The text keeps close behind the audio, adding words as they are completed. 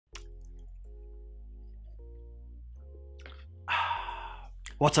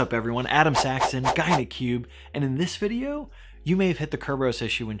What's up everyone, Adam Saxton, Guy in a Cube, and in this video, you may have hit the Kerberos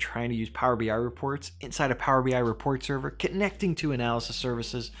issue when trying to use Power BI reports inside a Power BI report server connecting to analysis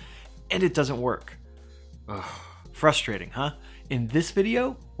services, and it doesn't work. Ugh, frustrating, huh? In this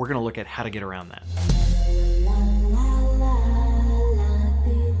video, we're gonna look at how to get around that.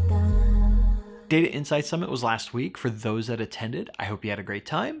 Data Insight Summit was last week. For those that attended, I hope you had a great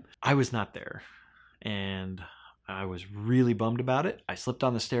time. I was not there, and I was really bummed about it. I slipped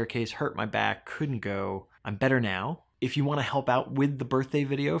on the staircase, hurt my back, couldn't go. I'm better now. If you want to help out with the birthday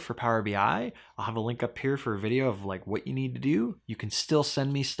video for Power BI, I'll have a link up here for a video of like what you need to do. You can still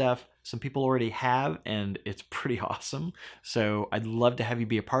send me stuff. Some people already have, and it's pretty awesome. So I'd love to have you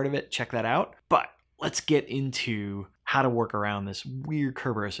be a part of it. Check that out. But let's get into how to work around this weird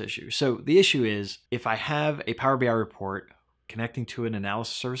Kerberos issue. So the issue is, if I have a Power BI report connecting to an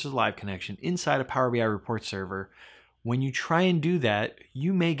Analysis Services Live connection inside a Power BI report server, when you try and do that,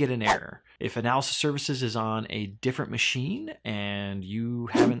 you may get an error. If Analysis Services is on a different machine and you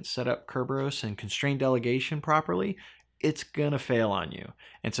haven't set up Kerberos and Constrained Delegation properly, it's gonna fail on you.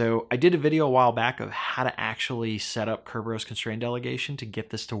 And so I did a video a while back of how to actually set up Kerberos Constrained Delegation to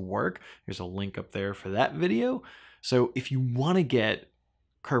get this to work. There's a link up there for that video. So if you wanna get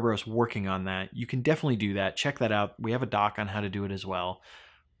Kerberos working on that, you can definitely do that. Check that out. We have a doc on how to do it as well.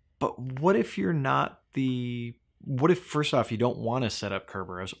 But what if first off, you don't want to set up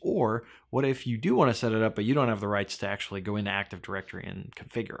Kerberos, or what if you do want to set it up, but you don't have the rights to actually go into Active Directory and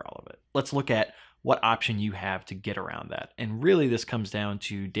configure all of it? Let's look at what option you have to get around that. And really this comes down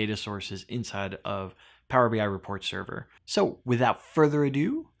to data sources inside of Power BI report server. So without further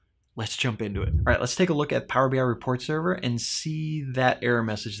ado, let's jump into it. All right, let's take a look at Power BI report server and see that error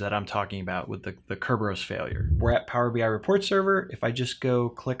message that I'm talking about with the Kerberos failure. We're at Power BI report server. If I just go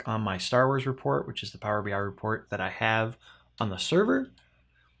click on my Star Wars report, which is the Power BI report that I have on the server,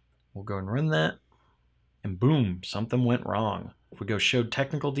 we'll go and run that, and boom, something went wrong. If we go show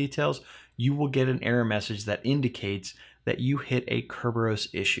technical details, you will get an error message that indicates that you hit a Kerberos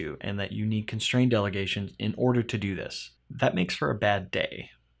issue and that you need constrained delegations in order to do this. That makes for a bad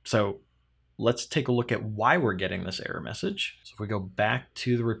day. So let's take a look at why we're getting this error message. So if we go back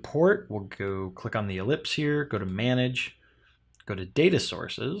to the report, we'll go click on the ellipse here, go to manage, go to data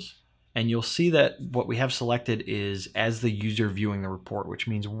sources, and you'll see that what we have selected is as the user viewing the report, which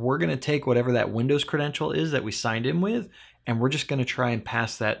means we're going to take whatever that Windows credential is that we signed in with, and we're just going to try and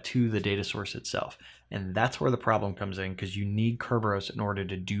pass that to the data source itself. And that's where the problem comes in, because you need Kerberos in order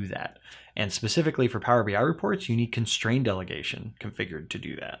to do that. And specifically for Power BI reports, you need constrained delegation configured to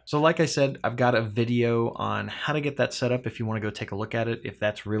do that. So like I said, I've got a video on how to get that set up if you want to go take a look at it, if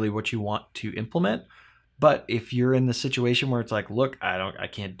that's really what you want to implement. But if you're in the situation where it's like, look, I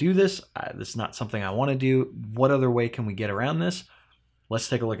can't do this, this is not something I want to do, what other way can we get around this? Let's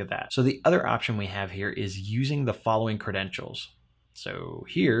take a look at that. So the other option we have here is using the following credentials. So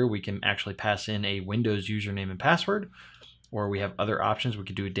here we can actually pass in a Windows username and password, or we have other options. We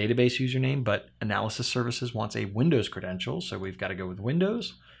could do a database username, but Analysis Services wants a Windows credential. So we've got to go with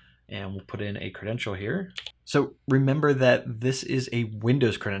Windows, and we'll put in a credential here. So remember that this is a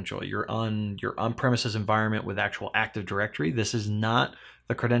Windows credential. You're on your on-premises environment with actual Active Directory. This is not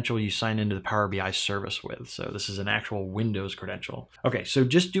the credential you sign into the Power BI service with. So this is an actual Windows credential. Okay, so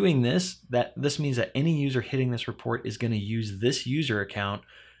just doing this means that any user hitting this report is going to use this user account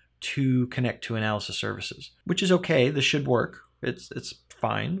to connect to Analysis Services, which is okay. This should work. It's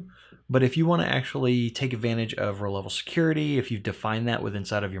fine. But if you want to actually take advantage of row level security, if you've defined that with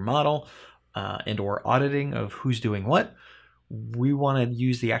inside of your model and or auditing of who's doing what, we want to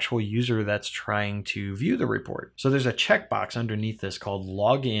use the actual user that's trying to view the report. So there's a checkbox underneath this called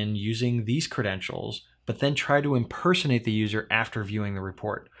log in using these credentials, but then try to impersonate the user after viewing the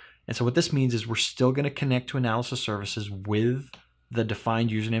report. And so what this means is we're still going to connect to Analysis Services with the defined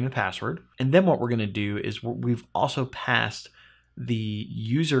username and password. And then what we're going to do is we've also passed the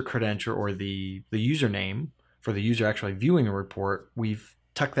user credential, or the username for the user actually viewing the report. We've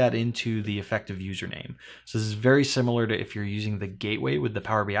tuck that into the effective username. So this is very similar to if you're using the gateway with the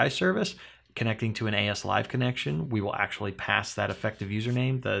Power BI service, connecting to an AS Live connection, we will actually pass that effective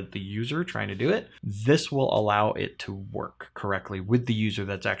username, the user trying to do it. This will allow it to work correctly with the user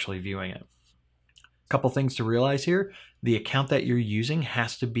that's actually viewing it. Couple things to realize here. The account that you're using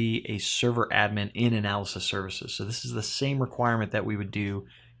has to be a server admin in Analysis Services. So this is the same requirement that we would do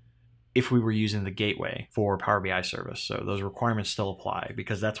if we were using the gateway for Power BI service. So those requirements still apply,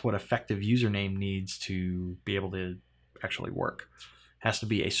 because that's what effective username needs to be able to actually work. It has to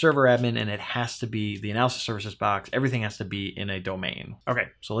be a server admin, and it has to be the Analysis Services box. Everything has to be in a domain. Okay,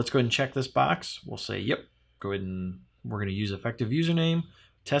 so let's go ahead and check this box. We'll say, yep, go ahead and we're going to use effective username.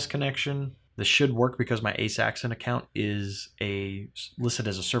 test connection. This should work because my Ace Axon account is listed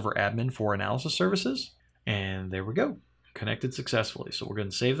as a server admin for analysis services. And there we go, connected successfully. So we're going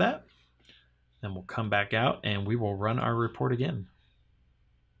to save that. Then we'll come back out and we will run our report again.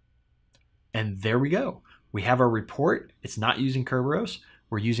 And there we go. We have our report. It's not using Kerberos.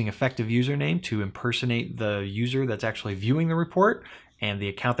 We're using effective username to impersonate the user that's actually viewing the report. And the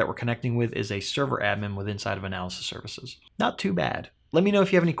account that we're connecting with is a server admin with inside of analysis services. Not too bad. Let me know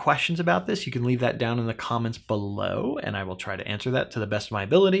if you have any questions about this. You can leave that down in the comments below, and I will try to answer that to the best of my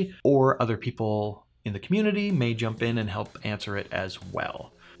ability, or other people in the community may jump in and help answer it as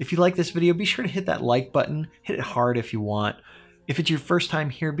well. If you like this video, be sure to hit that like button. Hit it hard if you want. If it's your first time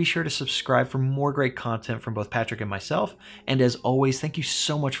here, be sure to subscribe for more great content from both Patrick and myself. And as always, thank you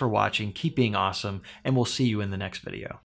so much for watching. Keep being awesome, and we'll see you in the next video.